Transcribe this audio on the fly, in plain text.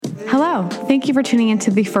Hello, thank you for tuning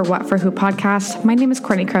into the For What For Who podcast. My name is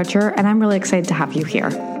Courtney Croucher, and I'm really excited to have you here.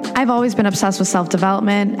 I've always been obsessed with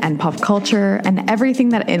self-development and pop culture and everything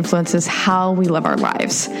that influences how we live our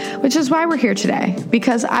lives, which is why we're here today,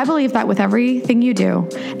 because I believe that with everything you do,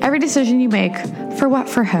 every decision you make, for what,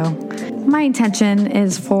 for who. My intention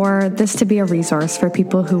is for this to be a resource for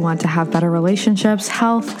people who want to have better relationships,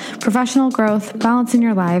 health, professional growth, balance in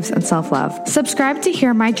your lives, and self-love. Subscribe to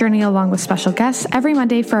hear my journey along with special guests every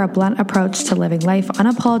Monday for a blunt approach to living life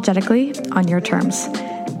unapologetically on your terms.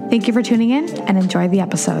 Thank you for tuning in and enjoy the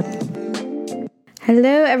episode.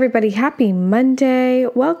 Hello, everybody. Happy Monday.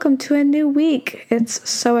 Welcome to a new week. It's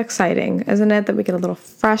so exciting, isn't it, that we get a little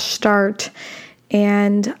fresh start?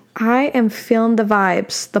 And I am feeling the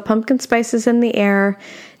vibes. The pumpkin spice is in the air.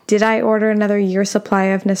 Did I order another year supply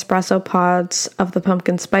of Nespresso pods of the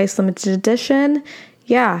pumpkin spice limited edition?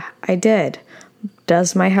 Yeah, I did.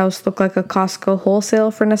 Does my house look like a Costco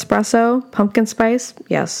wholesale for Nespresso pumpkin spice?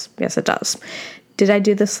 Yes, it does. Did I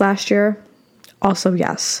do this last year? Also,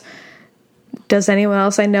 yes. Does anyone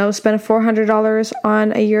else I know spend $400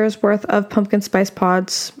 on a year's worth of pumpkin spice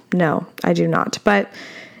pods? No, I do not. But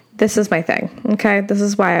this is my thing, okay? This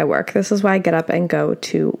is why I work. This is why I get up and go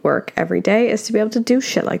to work every day, is to be able to do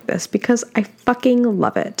shit like this because I fucking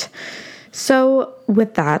love it. So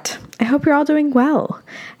with that, I hope you're all doing well.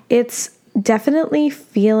 It's definitely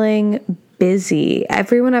feeling busy.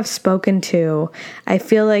 Everyone I've spoken to, I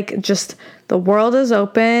feel like just the world is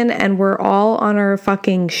open and we're all on our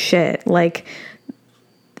fucking shit. Like,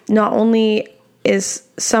 not only is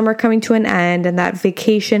summer coming to an end and that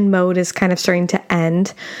vacation mode is kind of starting to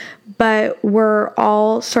end, but we're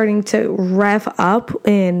all starting to rev up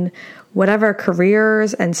in whatever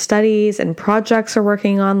careers and studies and projects are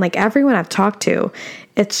working on. Like, everyone I've talked to,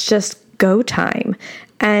 it's just go time.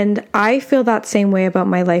 And I feel that same way about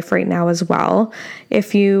my life right now as well.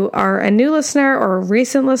 If you are a new listener or a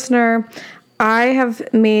recent listener, I have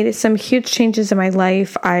made some huge changes in my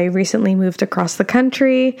life. I recently moved across the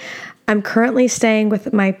country. I'm currently staying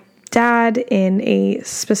with my dad in a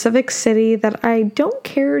specific city that I don't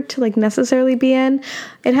care to necessarily be in.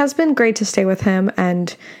 It has been great to stay with him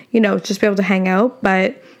and, just be able to hang out,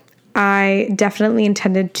 but I definitely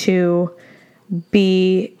intended to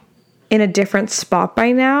be in a different spot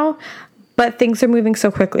by now, but things are moving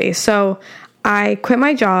so quickly. So I quit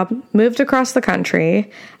my job, moved across the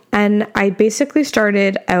country, and I basically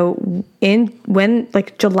started out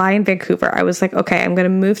July in Vancouver. I was like, okay, I'm going to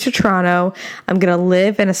move to Toronto. I'm going to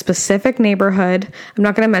live in a specific neighborhood. I'm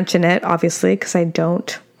not going to mention it, obviously, because I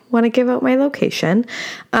don't want to give out my location.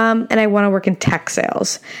 And I want to work in tech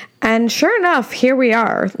sales. And sure enough, here we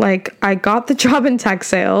are. I got the job in tech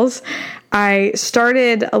sales. I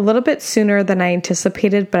started a little bit sooner than I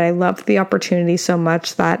anticipated, but I loved the opportunity so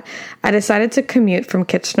much that I decided to commute from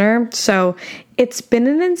Kitchener. So it's been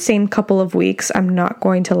an insane couple of weeks. I'm not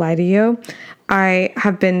going to lie to you. I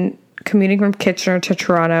have been commuting from Kitchener to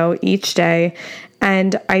Toronto each day,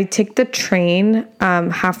 and I take the train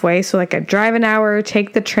halfway. So I drive an hour,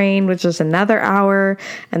 take the train, which is another hour,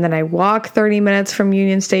 and then I walk 30 minutes from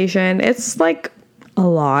Union Station. It's a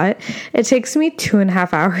lot. It takes me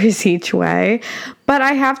 2.5 hours each way, but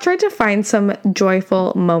I have tried to find some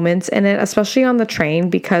joyful moments in it, especially on the train,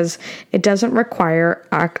 because it doesn't require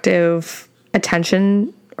active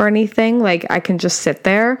attention or anything. I can just sit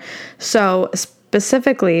there. So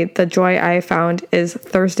specifically, the joy I found is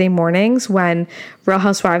Thursday mornings when Real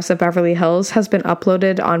Housewives of Beverly Hills has been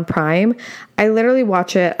uploaded on Prime. I literally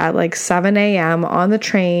watch it at 7 a.m. on the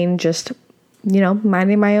train, just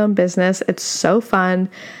minding my own business. It's so fun.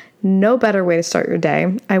 No better way to start your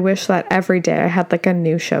day. I wish that every day I had a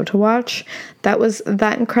new show to watch that was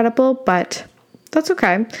that incredible, but that's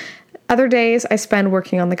okay. Other days I spend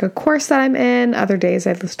working on a course that I'm in. Other days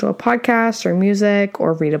I listen to a podcast or music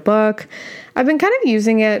or read a book. I've been kind of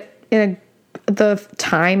using it in the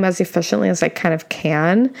time as efficiently as I kind of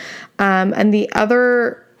can. And the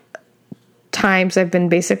other times I've been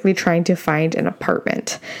basically trying to find an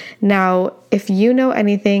apartment. Now, if you know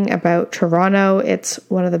anything about Toronto, it's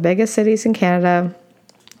one of the biggest cities in Canada,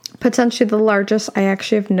 potentially the largest. I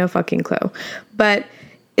actually have no fucking clue, but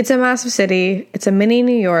it's a massive city. It's a mini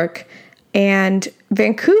New York, and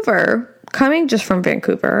Vancouver, coming just from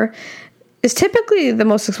Vancouver, is typically the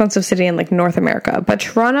most expensive city in North America, but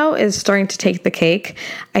Toronto is starting to take the cake.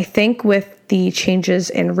 I think with the changes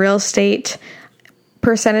in real estate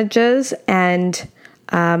percentages and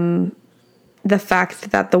the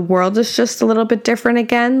fact that the world is just a little bit different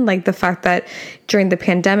again, the fact that during the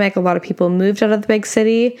pandemic, a lot of people moved out of the big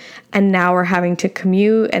city and now are having to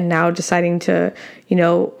commute and now deciding to,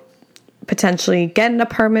 potentially get an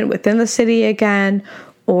apartment within the city again,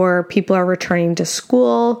 or people are returning to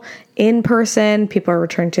school in person, people are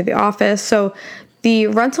returning to the office. So the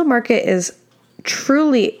rental market is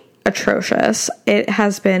truly atrocious. It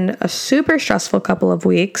has been a super stressful couple of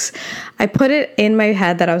weeks. I put it in my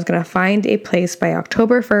head that I was going to find a place by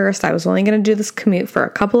October 1st. I was only going to do this commute for a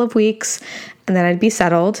couple of weeks and then I'd be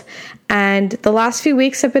settled. And the last few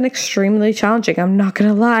weeks have been extremely challenging. I'm not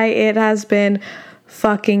going to lie. It has been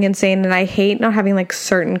fucking insane. And I hate not having like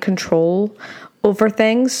certain control over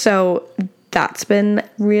things. So that's been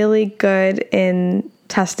really good in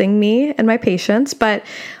testing me and my patience. But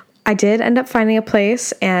I did end up finding a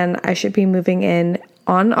place and I should be moving in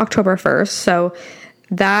on October 1st. So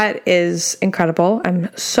that is incredible.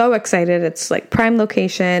 I'm so excited. It's like prime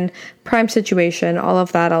location, prime situation, all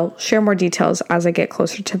of that. I'll share more details as I get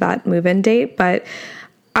closer to that move-in date. But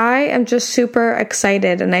I am just super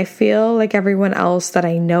excited and I feel like everyone else that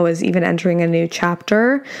I know is even entering a new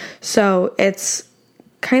chapter. So it's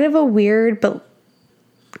kind of a weird but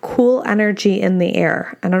cool energy in the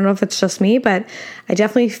air. I don't know if it's just me, but I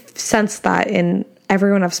definitely sense that in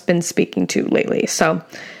everyone I've been speaking to lately. So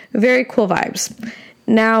very cool vibes.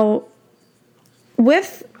 Now,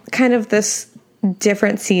 with kind of this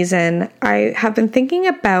different season, I have been thinking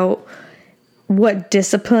about what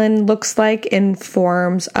discipline looks like in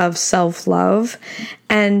forms of self-love.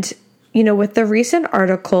 And you know, with the recent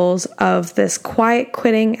articles of this quiet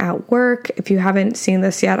quitting at work, if you haven't seen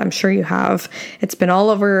this yet, I'm sure you have. It's been all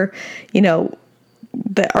over, you know,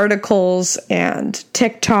 the articles and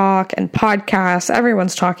TikTok and podcasts.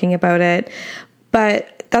 Everyone's talking about it.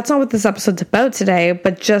 But that's not what this episode's about today.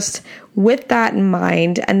 But just with that in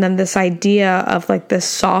mind, and then this idea of like this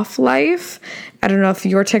soft life. I don't know if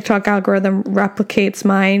your TikTok algorithm replicates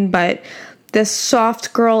mine, but this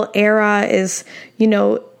soft girl era is, you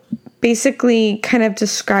know, basically kind of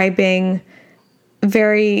describing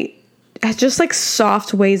very just like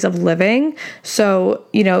soft ways of living. So,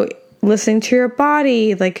 you know, listening to your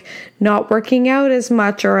body, like not working out as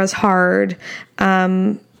much or as hard,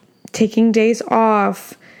 taking days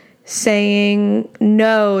off, saying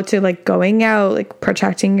no to like going out, like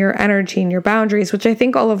protecting your energy and your boundaries, which I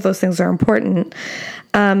think all of those things are important.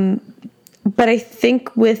 But I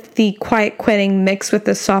think with the quiet quitting mixed with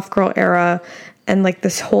the soft girl era, and like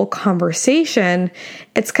this whole conversation,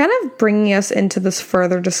 it's kind of bringing us into this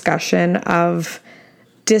further discussion of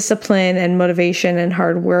discipline and motivation and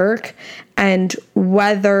hard work and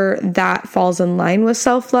whether that falls in line with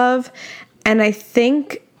self-love. And I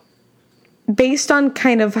think based on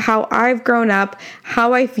kind of how I've grown up,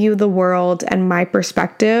 how I view the world and my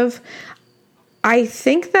perspective, I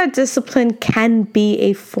think that discipline can be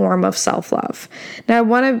a form of self-love. Now, I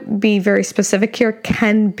want to be very specific here,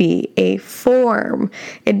 can be a form.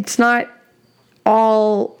 It's not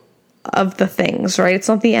all of the things, right? It's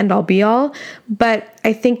not the end all be all, but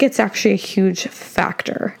I think it's actually a huge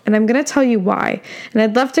factor. And I'm going to tell you why. And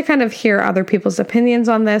I'd love to kind of hear other people's opinions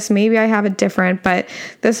on this. Maybe I have it different, but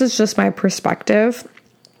this is just my perspective.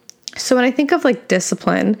 So when I think of like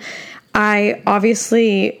discipline, I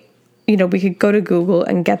obviously, you know, we could go to Google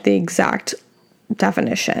and get the exact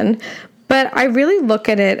definition, but I really look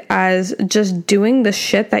at it as just doing the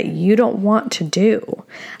shit that you don't want to do.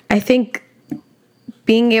 I think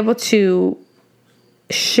being able to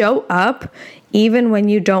show up even when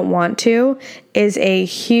you don't want to is a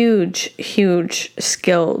huge, huge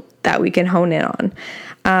skill that we can hone in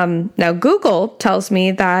on. Now, Google tells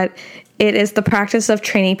me that it is the practice of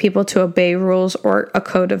training people to obey rules or a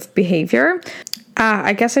code of behavior.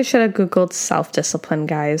 I guess I should have Googled self-discipline,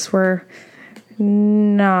 guys. We're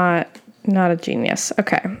not a genius.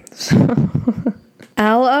 Okay. So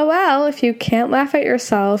LOL, if you can't laugh at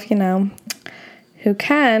yourself, you know, who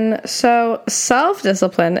can? So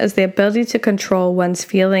self-discipline is the ability to control one's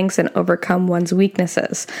feelings and overcome one's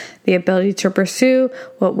weaknesses. The ability to pursue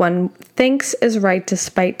what one thinks is right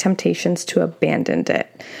despite temptations to abandon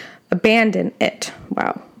it. Abandon it.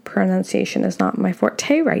 Wow. Pronunciation is not my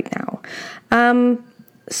forte right now.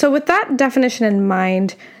 So with that definition in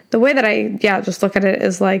mind, the way that I just look at it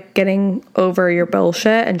is like getting over your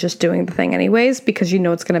bullshit and just doing the thing anyways, because you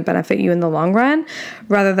know it's going to benefit you in the long run,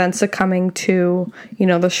 rather than succumbing to, you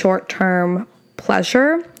know, the short-term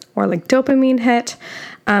pleasure or like dopamine hit.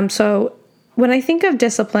 So when I think of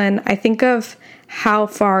discipline, I think of how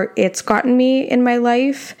far it's gotten me in my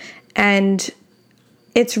life, and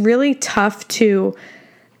it's really tough to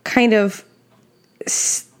kind of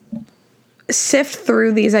sift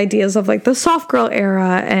through these ideas of like the soft girl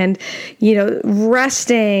era and, you know,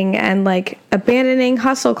 resting and like abandoning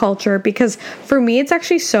hustle culture, because for me it's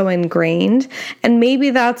actually so ingrained, and maybe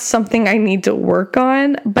that's something I need to work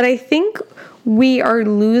on. But I think we are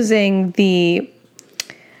losing the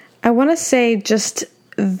want to say just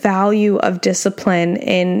value of discipline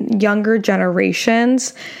in younger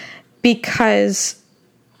generations, because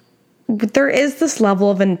there is this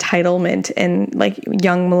level of entitlement in like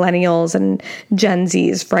young millennials and Gen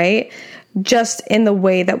Zs, right? Just in the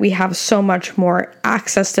way that we have so much more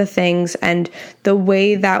access to things, and the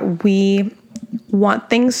way that we want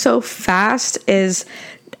things so fast is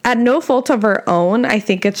at no fault of our own. I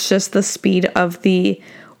think it's just the speed of the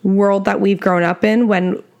world that we've grown up in.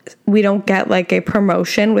 When we don't get like a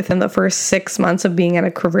promotion within the first 6 months of being in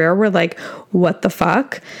a career, we're like, what the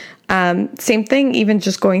fuck? Same thing, even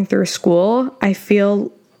just going through school. I feel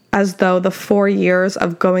as though the 4 years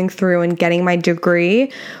of going through and getting my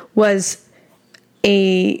degree was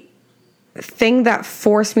a thing that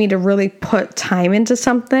forced me to really put time into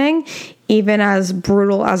something, even as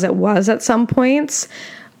brutal as it was at some points.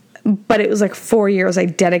 But it was like 4 years I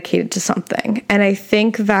dedicated to something. And I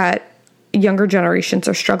think that younger generations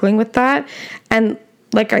are struggling with that. And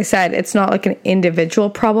like I said, it's not like an individual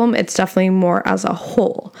problem. It's definitely more as a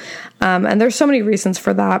whole. And there's so many reasons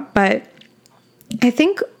for that. But I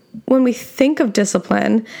think when we think of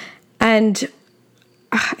discipline, and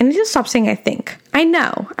I need to stop saying I think. I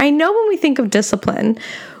know when we think of discipline,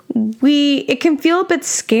 it can feel a bit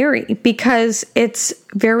scary because it's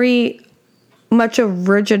very much a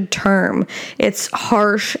rigid term. It's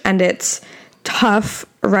harsh and it's tough,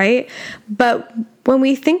 right? But when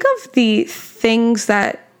we think of the things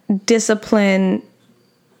that discipline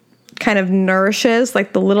kind of nourishes,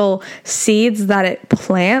 like the little seeds that it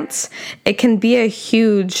plants, it can be a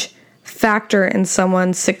huge factor in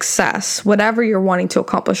someone's success, whatever you're wanting to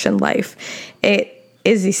accomplish in life. It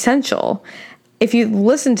is essential. If you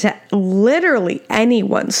listen to literally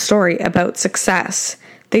anyone's story about success,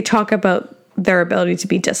 they talk about their ability to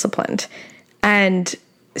be disciplined and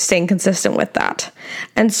staying consistent with that.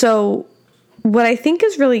 And so what I think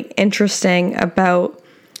is really interesting about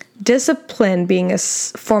discipline being a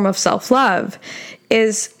form of self-love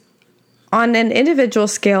is, on an individual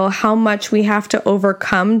scale, how much we have to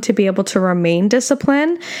overcome to be able to remain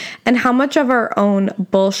disciplined, and how much of our own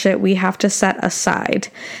bullshit we have to set aside.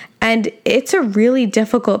 And it's a really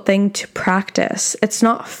difficult thing to practice. It's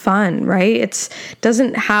not fun, right? It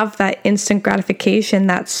doesn't have that instant gratification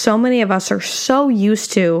that so many of us are so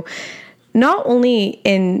used to, not only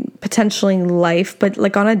in potentially life, but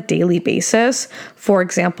like on a daily basis. For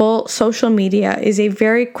example, social media is a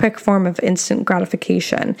very quick form of instant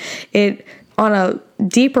gratification. It, on a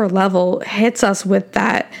deeper level, hits us with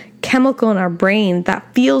that chemical in our brain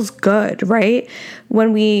that feels good, right?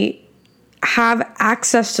 When we have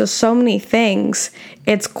access to so many things,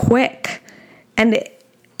 it's quick. And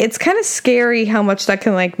it's kind of scary how much that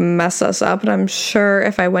can like mess us up. And I'm sure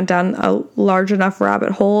if I went down a large enough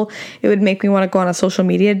rabbit hole, it would make me want to go on a social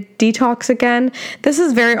media detox again. This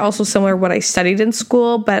is very also similar to what I studied in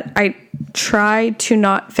school, but I try to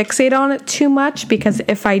not fixate on it too much, because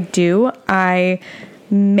if I do, I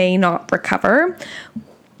may not recover.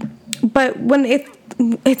 But when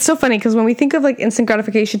it's so funny, because when we think of like instant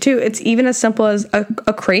gratification too, it's even as simple as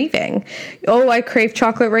a craving. Oh, I crave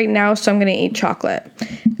chocolate right now, so I'm going to eat chocolate.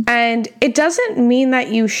 And it doesn't mean that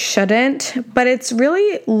you shouldn't, but it's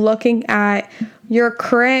really looking at your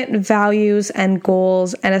current values and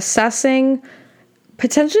goals and assessing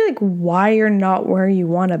potentially like why you're not where you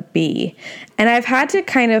want to be. And I've had to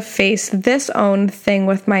kind of face this own thing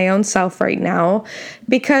with my own self right now,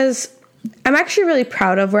 because I'm actually really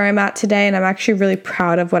proud of where I'm at today, and I'm actually really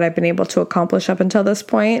proud of what I've been able to accomplish up until this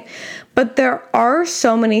point. But there are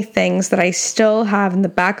so many things that I still have in the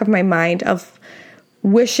back of my mind of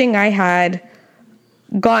wishing I had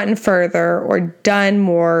gotten further or done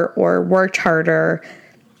more or worked harder.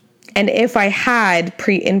 And if I had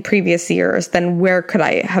in previous years, then where could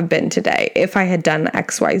I have been today if I had done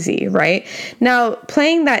XYZ, right? Now,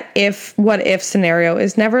 playing that what if scenario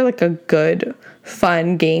is never like a good,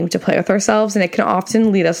 fun game to play with ourselves, and it can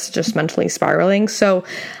often lead us just mentally spiraling. So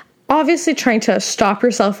obviously trying to stop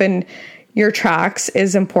yourself in your tracks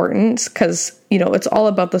is important, because, you know, it's all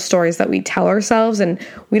about the stories that we tell ourselves, and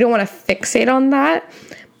we don't want to fixate on that.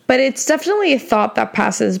 But it's definitely a thought that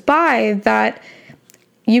passes by that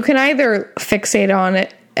you can either fixate on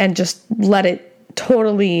it and just let it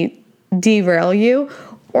totally derail you,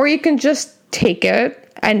 or you can just take it,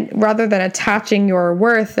 and rather than attaching your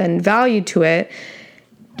worth and value to it,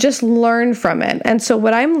 just learn from it. And so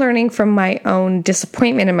what I'm learning from my own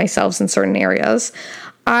disappointment in myself in certain areas,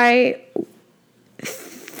 I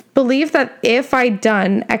believe that if I'd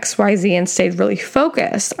done XYZ and stayed really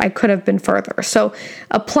focused, I could have been further. So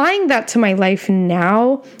applying that to my life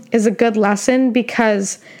now is a good lesson,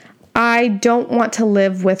 because I don't want to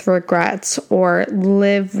live with regrets or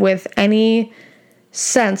live with any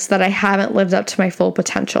sense that I haven't lived up to my full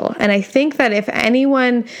potential. And I think that if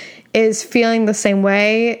anyone is feeling the same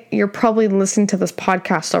way, you're probably listening to this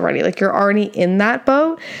podcast already. Like, you're already in that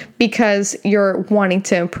boat because you're wanting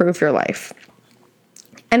to improve your life.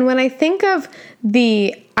 And when I think of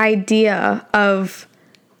the idea of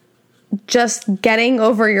just getting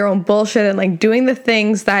over your own bullshit and like doing the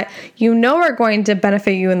things that you know are going to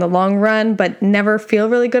benefit you in the long run, but never feel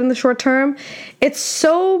really good in the short term, it's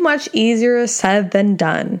so much easier said than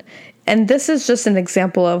done. And this is just an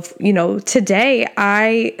example of,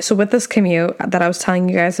 today so with this commute that I was telling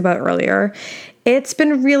you guys about earlier, it's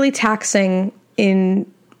been really taxing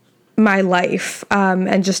in my life,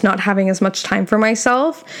 and just not having as much time for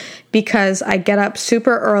myself because I get up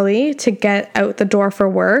super early to get out the door for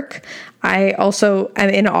work. I also am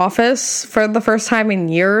in office for the first time in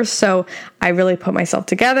years, so I really put myself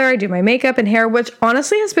together. I do my makeup and hair, which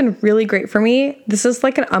honestly has been really great for me. This is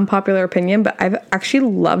like an unpopular opinion, but I've actually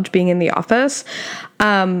loved being in the office.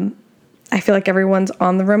 I feel like everyone's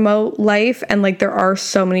on the remote life, and like there are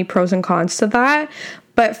so many pros and cons to that.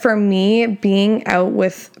 But for me, being out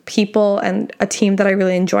with people and a team that I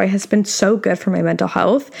really enjoy has been so good for my mental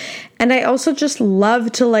health. And I also just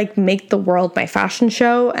love to like make the world my fashion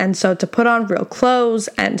show. And so to put on real clothes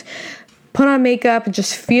and put on makeup and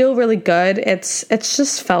just feel really good, it's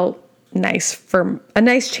just felt nice, for a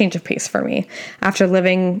nice change of pace for me after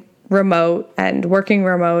living remote and working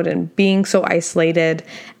remote and being so isolated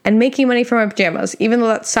and making money from my pajamas. Even though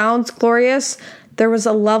that sounds glorious, there was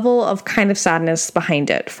a level of kind of sadness behind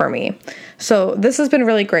it for me. So this has been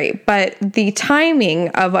really great, but the timing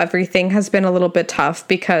of everything has been a little bit tough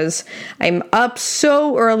because I'm up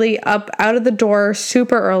so early, up out of the door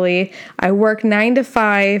super early. I work 9 to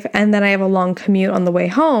 5 and then I have a long commute on the way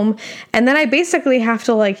home. And then I basically have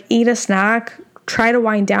to like eat a snack, try to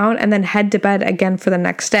wind down, and then head to bed again for the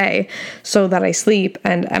next day so that I sleep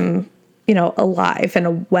and am alive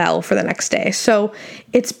and well for the next day. So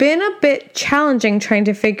it's been a bit challenging trying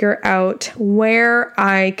to figure out where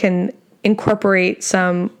I can incorporate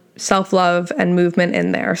some self-love and movement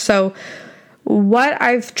in there. So what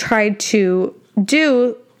I've tried to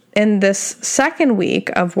do in this second week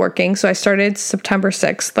of working, so I started September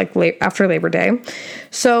 6th, like after Labor Day.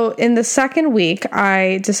 So in the second week,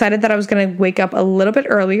 I decided that I was going to wake up a little bit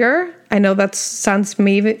earlier. I know that sounds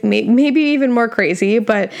maybe even more crazy,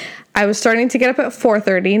 but I was starting to get up at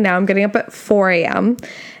 4:30. Now I'm getting up at 4 a.m.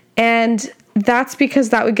 And that's because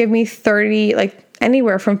that would give me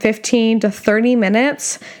anywhere from 15 to 30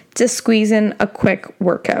 minutes to squeeze in a quick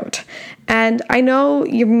workout. And I know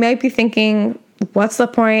you might be thinking, what's the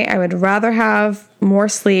point? I would rather have more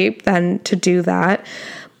sleep than to do that.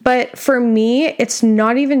 But for me, it's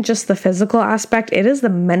not even just the physical aspect, it is the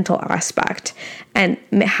mental aspect and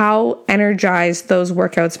how energized those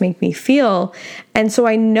workouts make me feel. And so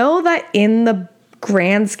I know that in the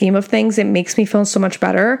grand scheme of things, it makes me feel so much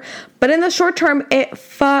better. But in the short term, it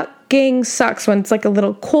fucking sucks when it's like a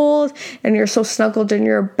little cold and you're so snuggled in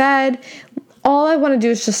your bed. All I want to do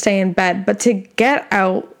is just stay in bed. But to get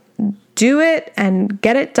out, do it and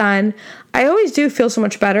get it done, I always do feel so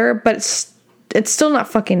much better, but it's still not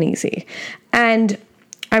fucking easy. And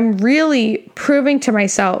I'm really proving to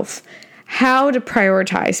myself how to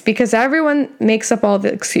prioritize because everyone makes up all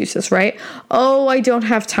the excuses, right? Oh, I don't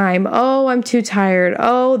have time. Oh, I'm too tired.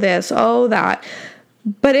 Oh, this, oh, that.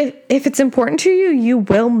 But if it's important to you, you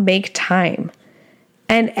will make time.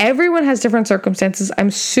 And everyone has different circumstances.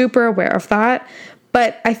 I'm super aware of that.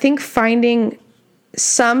 But I think finding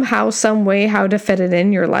somehow, some way how to fit it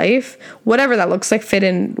in your life, whatever that looks like, fit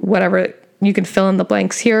in whatever, you can fill in the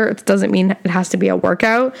blanks here. It doesn't mean it has to be a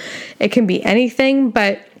workout. It can be anything,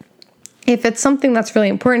 but if it's something that's really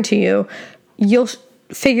important to you, you'll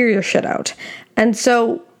figure your shit out. And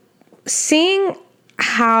so seeing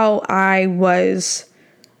how I was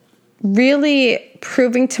really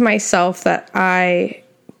proving to myself that I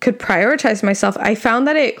could prioritize myself, I found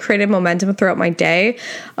that it created momentum throughout my day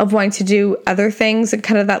of wanting to do other things and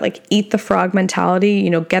kind of that like eat the frog mentality,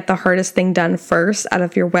 get the hardest thing done first out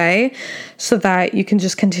of your way so that you can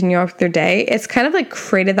just continue on with your day. It's kind of like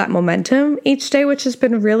created that momentum each day, which has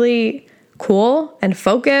been really cool and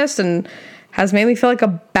focused and has made me feel like a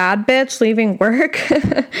bad bitch leaving work.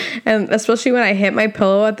 And especially when I hit my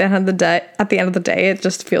pillow at the end of the day, it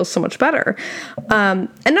just feels so much better. And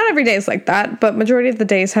not every day is like that, but majority of the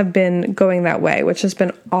days have been going that way, which has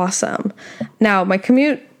been awesome. Now, my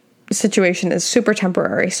commute situation is super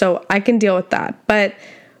temporary, so I can deal with that. But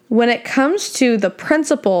when it comes to the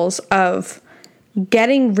principles of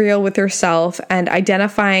getting real with yourself and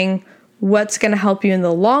identifying what's going to help you in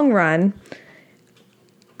the long run,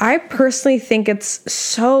 I personally think it's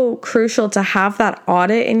so crucial to have that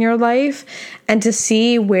audit in your life and to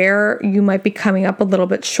see where you might be coming up a little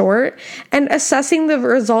bit short and assessing the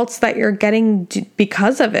results that you're getting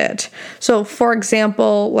because of it. So, for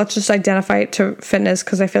example, let's just identify it to fitness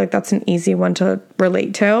because I feel like that's an easy one to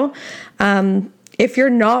relate to. If you're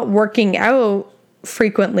not working out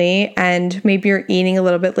frequently and maybe you're eating a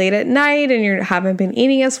little bit late at night and you haven't been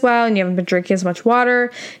eating as well and you haven't been drinking as much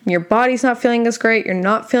water and your body's not feeling as great, you're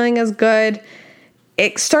not feeling as good,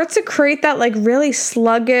 it starts to create that like really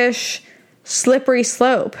sluggish, slippery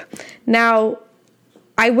slope. Now,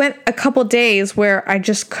 I went a couple days where I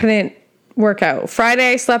just couldn't work out.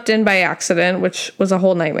 Friday, I slept in by accident, which was a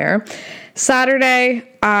whole nightmare. Saturday,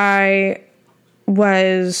 I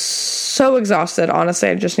was so exhausted. Honestly,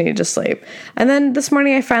 I just needed to sleep. And then this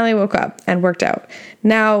morning I finally woke up and worked out.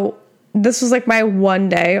 Now, this was like my one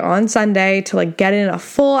day on Sunday to like get in a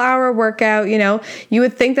full hour workout. You know, you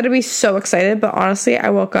would think that I'd be so excited, but honestly, I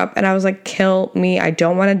woke up and I was like, kill me. I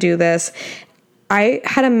don't want to do this. I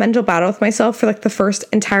had a mental battle with myself for like the first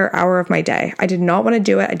entire hour of my day. I did not want to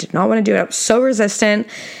do it. I was so resistant.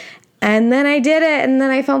 And then I did it, and then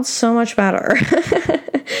I felt so much better.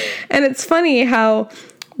 And it's funny how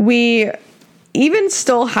we even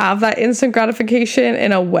still have that instant gratification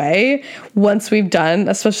in a way once we've done,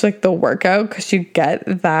 especially like the workout, because you get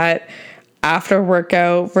that after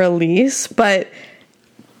workout release, but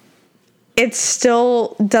it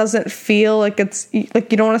still doesn't feel like it's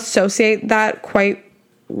like you don't associate that quite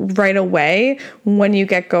right away. When you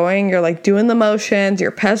get going, you're like doing the motions,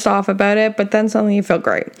 you're pissed off about it, but then suddenly you feel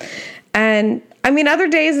great. And I mean, other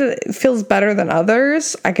days it feels better than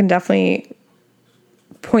others. I can definitely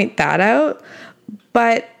point that out.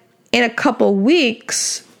 But in a couple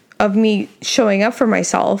weeks of me showing up for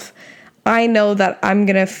myself, I know that I'm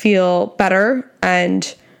going to feel better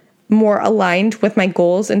and more aligned with my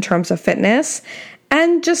goals in terms of fitness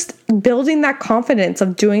and just building that confidence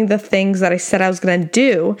of doing the things that I said I was going to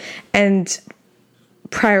do and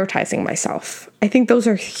prioritizing myself. I think those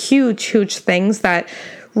are huge, huge things that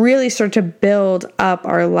really start to build up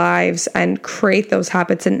our lives and create those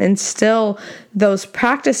habits and instill those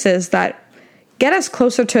practices that get us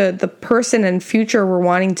closer to the person and future we're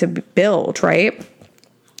wanting to build, right?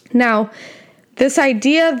 Now, this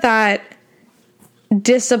idea that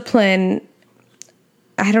discipline,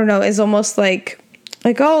 I don't know, is almost like,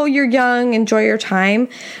 oh, you're young, enjoy your time.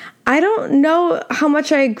 I don't know how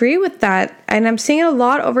much I agree with that. And I'm seeing it a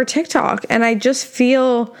lot over TikTok. And I just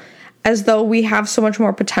feel as though we have so much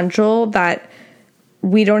more potential that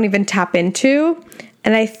we don't even tap into.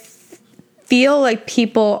 And I feel like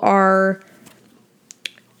people are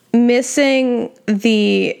missing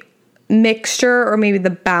the mixture or maybe the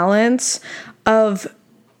balance of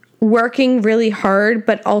working really hard,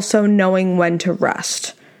 but also knowing when to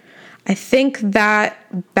rest. I think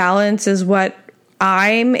that balance is what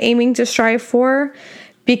I'm aiming to strive for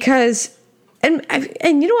because, and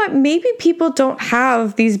you know what, maybe people don't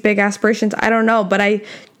have these big aspirations. I don't know, but I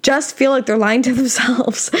just feel like they're lying to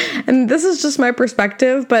themselves. And this is just my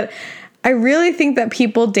perspective, but I really think that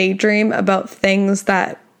people daydream about things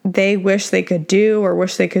that they wish they could do or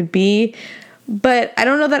wish they could be. But I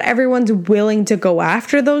don't know that everyone's willing to go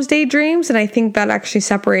after those daydreams. And I think that actually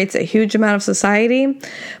separates a huge amount of society.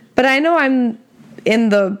 But I know I'm in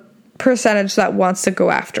the percentage that wants to go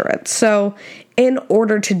after it. So in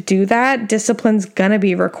order to do that, discipline's going to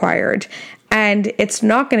be required. And it's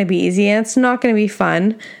not going to be easy and it's not going to be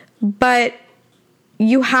fun. But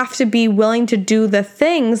you have to be willing to do the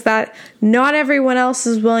things that not everyone else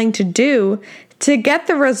is willing to do to get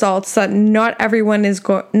the results that not everyone's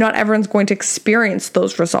going to experience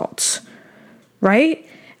those results, right?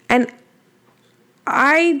 And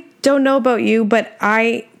I don't know about you, but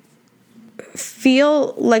I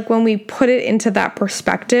feel like when we put it into that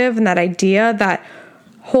perspective and that idea that,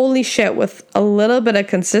 holy shit, with a little bit of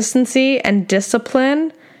consistency and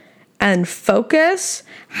discipline and focus,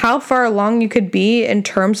 how far along you could be in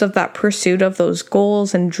terms of that pursuit of those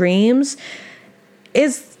goals and dreams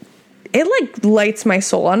it like lights my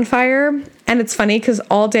soul on fire. And it's funny because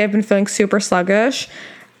all day I've been feeling super sluggish.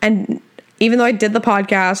 And even though I did the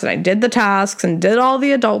podcast and I did the tasks and did all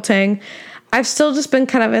the adulting, I've still just been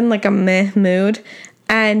kind of in like a meh mood.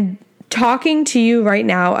 And talking to you right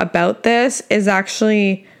now about this is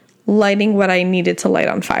actually lighting what I needed to light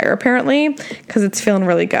on fire, apparently, because it's feeling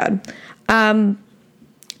really good.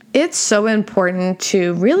 It's so important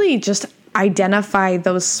to really just identify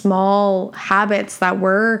those small habits that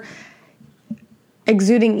we're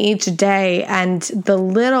exuding each day and the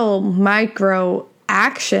little micro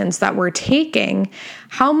actions that we're taking,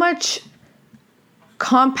 how much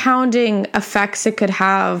compounding effects it could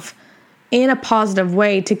have in a positive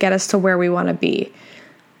way to get us to where we want to be.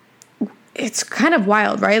 It's kind of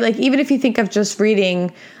wild, right? Like, even if you think of just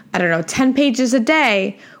reading, 10 pages a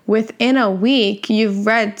day, within a week, you've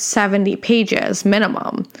read 70 pages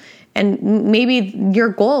minimum. And maybe your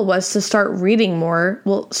goal was to start reading more.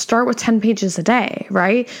 Well, start with 10 pages a day,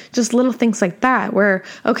 right? Just little things like that where,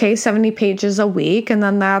 70 pages a week, and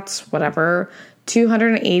then that's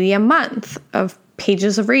 280 a month of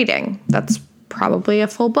pages of reading. That's probably a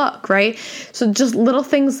full book, right? So just little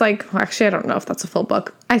things like, actually, I don't know if that's a full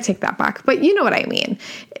book. I take that back, but you know what I mean.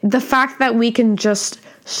 The fact that we can just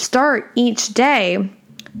start each day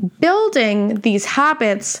building these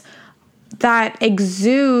habits that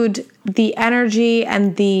exude the energy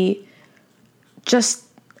and the just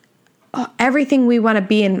everything we want to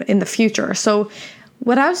be in the future. So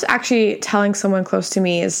what I was actually telling someone close to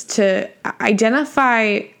me is to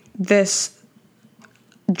identify this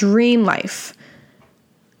dream life.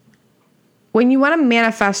 When you want to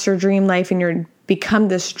manifest your dream life and you become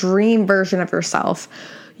this dream version of yourself,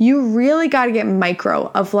 you really got to get micro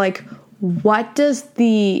of like, what does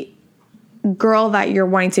the girl that you're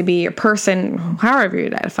wanting to be, your person, however you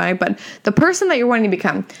identify, but the person that you're wanting to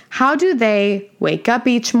become, how do they wake up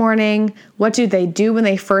each morning? What do they do when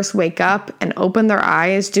they first wake up and open their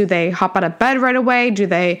eyes? Do they hop out of bed right away? Do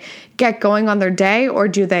they get going on their day? Or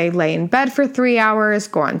do they lay in bed for 3 hours,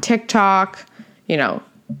 go on TikTok,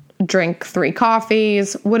 drink 3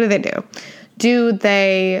 coffees? What do they do? Do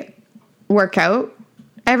they work out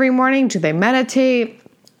every morning? Do they meditate?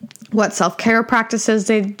 What self-care practices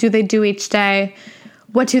do they do each day?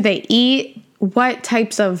 What do they eat? What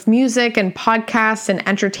types of music and podcasts and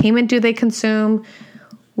entertainment do they consume?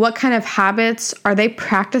 What kind of habits are they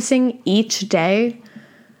practicing each day?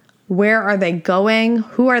 Where are they going?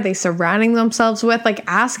 Who are they surrounding themselves with? Like,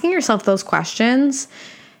 asking yourself those questions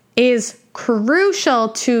is crucial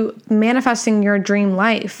to manifesting your dream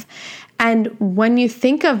life. And when you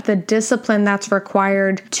think of the discipline that's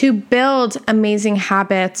required to build amazing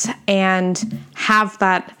habits and have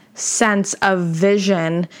that sense of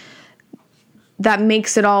vision, that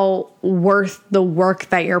makes it all worth the work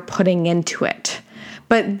that you're putting into it.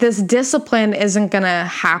 But this discipline isn't going to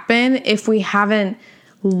happen if we haven't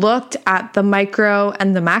looked at the micro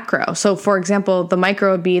and the macro. So for example, the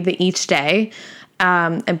micro would be the each day,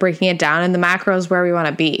 and breaking it down, and the macro is where we want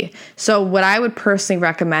to be. So what I would personally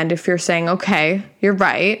recommend, if you're saying, okay, you're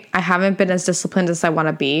right, I haven't been as disciplined as I want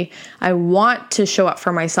to be. I want to show up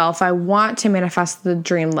for myself. I want to manifest the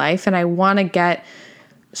dream life, and I want to get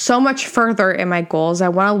so much further in my goals. I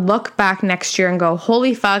want to look back next year and go,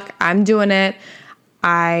 holy fuck, I'm doing it.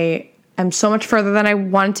 I am so much further than I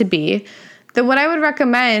wanted to be. Then what I would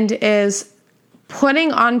recommend is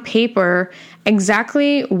putting on paper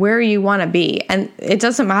exactly where you want to be. And it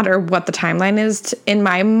doesn't matter what the timeline is. In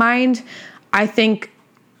my mind, I think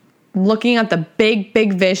looking at the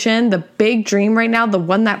big vision, the big dream right now, the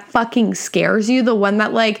one that fucking scares you, the one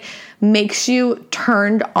that like makes you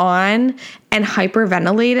turned on and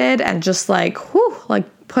hyperventilated and just like, whew,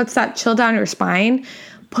 like puts that chill down your spine,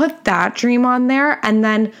 put that dream on there. And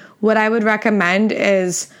then what I would recommend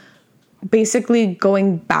is basically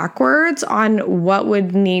going backwards on what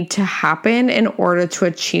would need to happen in order to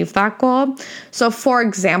achieve that goal. So for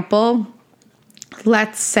example,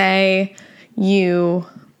 let's say you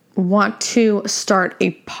want to start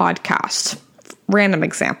a podcast. Random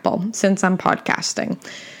example, since I'm podcasting.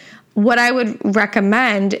 What I would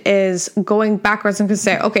recommend is going backwards and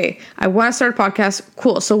say, okay, I want to start a podcast.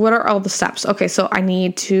 Cool. So what are all the steps? Okay, so I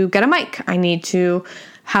need to get a mic. I need to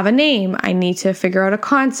have a name. I need to figure out a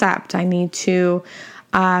concept. I need to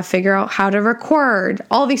figure out how to record,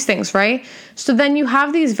 all these things, right? So then you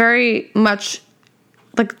have these very much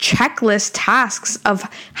like checklist tasks of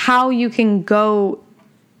how you can go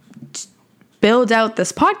build out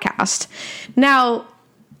this podcast. Now,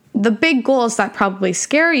 the big goals that probably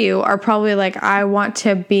scare you are probably like, I want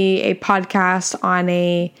to be a podcast on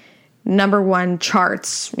a #1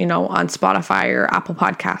 charts, on Spotify or Apple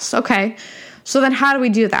Podcasts. Okay. So then how do we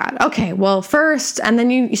do that? Okay, well, first, and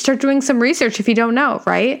then you start doing some research if you don't know,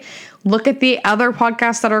 right? Look at the other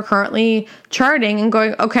podcasts that are currently charting and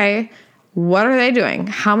going, okay, what are they doing?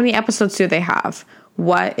 How many episodes do they have?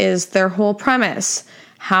 What is their whole premise?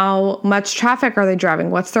 How much traffic are they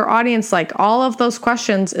driving? What's their audience like? All of those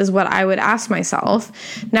questions is what I would ask myself.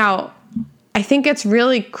 Now, I think it's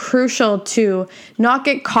really crucial to not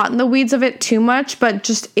get caught in the weeds of it too much, but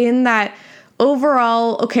just in that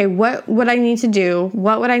overall, okay, what would I need to do?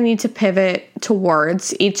 What would I need to pivot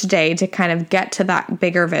towards each day to kind of get to that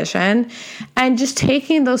bigger vision? And just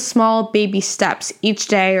taking those small baby steps each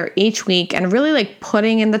day or each week and really like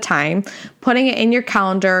putting in the time, putting it in your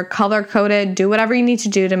calendar, color coded, do whatever you need to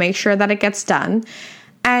do to make sure that it gets done,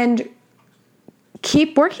 and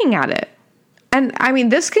keep working at it. And I mean,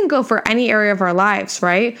 this can go for any area of our lives,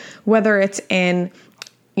 right? Whether it's in,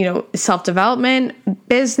 self-development,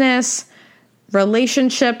 business,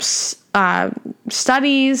 relationships,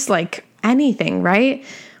 studies, like anything, right?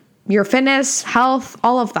 Your fitness, health,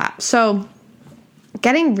 all of that. So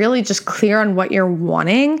getting really just clear on what you're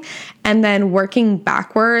wanting and then working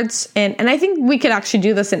backwards. And I think we could actually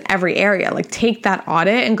do this in every area, like take that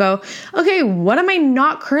audit and go, okay, what am I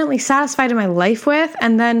not currently satisfied in my life with?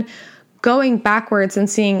 And then going backwards and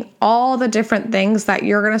seeing all the different things that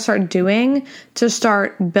you're going to start doing to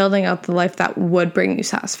start building out the life that would bring you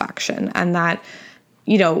satisfaction and that,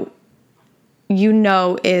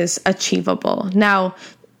 is achievable. Now,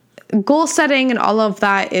 goal setting and all of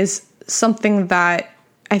that is something that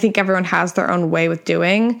I think everyone has their own way with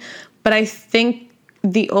doing, but I think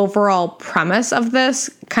the overall premise of this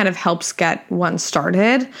kind of helps get one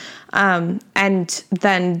started. And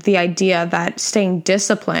then the idea that staying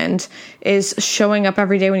disciplined is showing up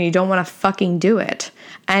every day when you don't want to fucking do it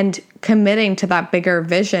and committing to that bigger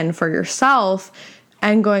vision for yourself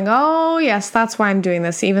and going, oh yes, that's why I'm doing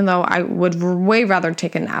this, even though I would way rather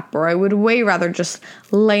take a nap or I would way rather just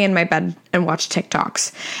lay in my bed and watch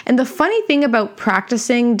TikToks. And the funny thing about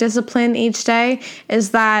practicing discipline each day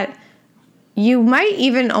is that you might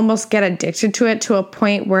even almost get addicted to it to a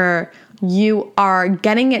point where you are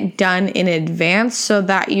getting it done in advance so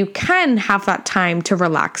that you can have that time to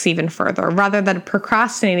relax even further rather than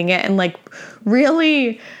procrastinating it and like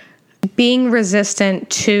really being resistant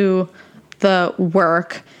to the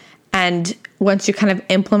work. And once you kind of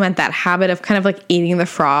implement that habit of kind of like eating the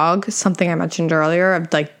frog, something I mentioned earlier,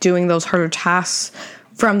 of like doing those harder tasks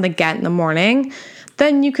from the get in the morning,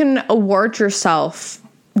 then you can award yourself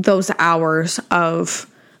those hours of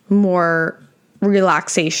more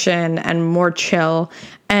relaxation and more chill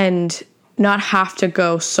and not have to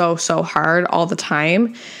go so hard all the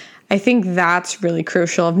time. I think that's really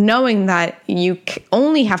crucial of knowing that you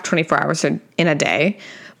only have 24 hours in a day,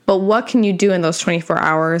 but what can you do in those 24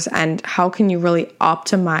 hours and how can you really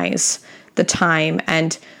optimize the time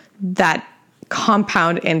and that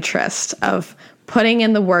compound interest of putting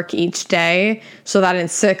in the work each day so that in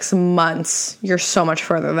 6 months, you're so much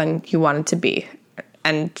further than you wanted to be.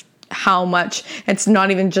 And how much, it's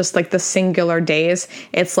not even just like the singular days,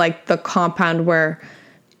 it's like the compound where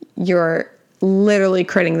you're literally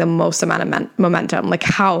creating the most amount of momentum. Like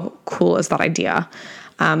how cool is that idea?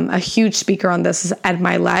 A huge speaker on this is Ed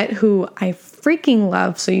Mylett, who I freaking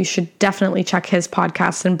love. So you should definitely check his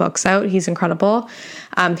podcast and books out. He's incredible.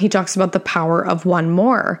 He talks about the power of one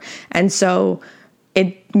more. And so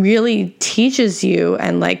it really teaches you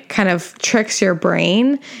and like kind of tricks your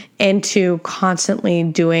brain into constantly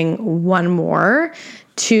doing one more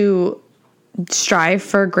to strive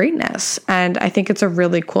for greatness. And I think it's a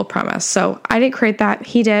really cool premise. So I didn't create that.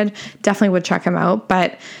 He did. Definitely would check him out.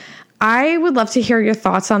 But I would love to hear your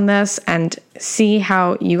thoughts on this and see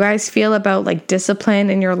how you guys feel about like discipline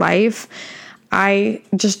in your life. I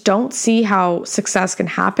just don't see how success can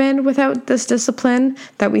happen without this discipline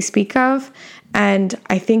that we speak of. And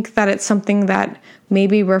I think that it's something that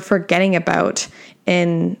maybe we're forgetting about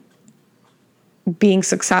in being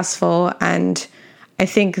successful. And I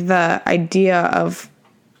think the idea of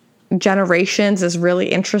generations is really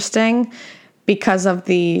interesting because of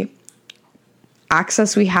the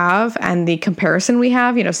access we have and the comparison we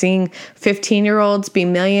have, seeing 15-year-olds be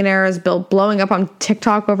millionaires, blowing up on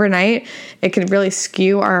TikTok overnight. It can really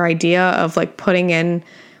skew our idea of like putting in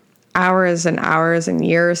hours and hours and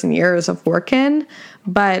years of work in.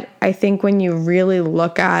 But I think when you really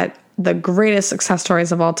look at the greatest success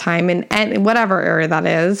stories of all time in whatever area that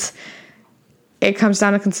is, it comes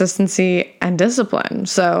down to consistency and discipline.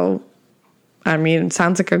 So, I mean, it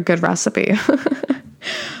sounds like a good recipe.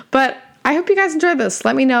 But I hope you guys enjoyed this.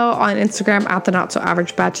 Let me know on Instagram at the Not So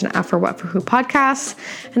Average Betch and for What For Who podcast.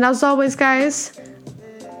 And as always, guys,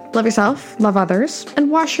 love yourself, love others, and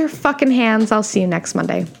wash your fucking hands. I'll see you next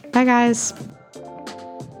Monday. Bye, guys.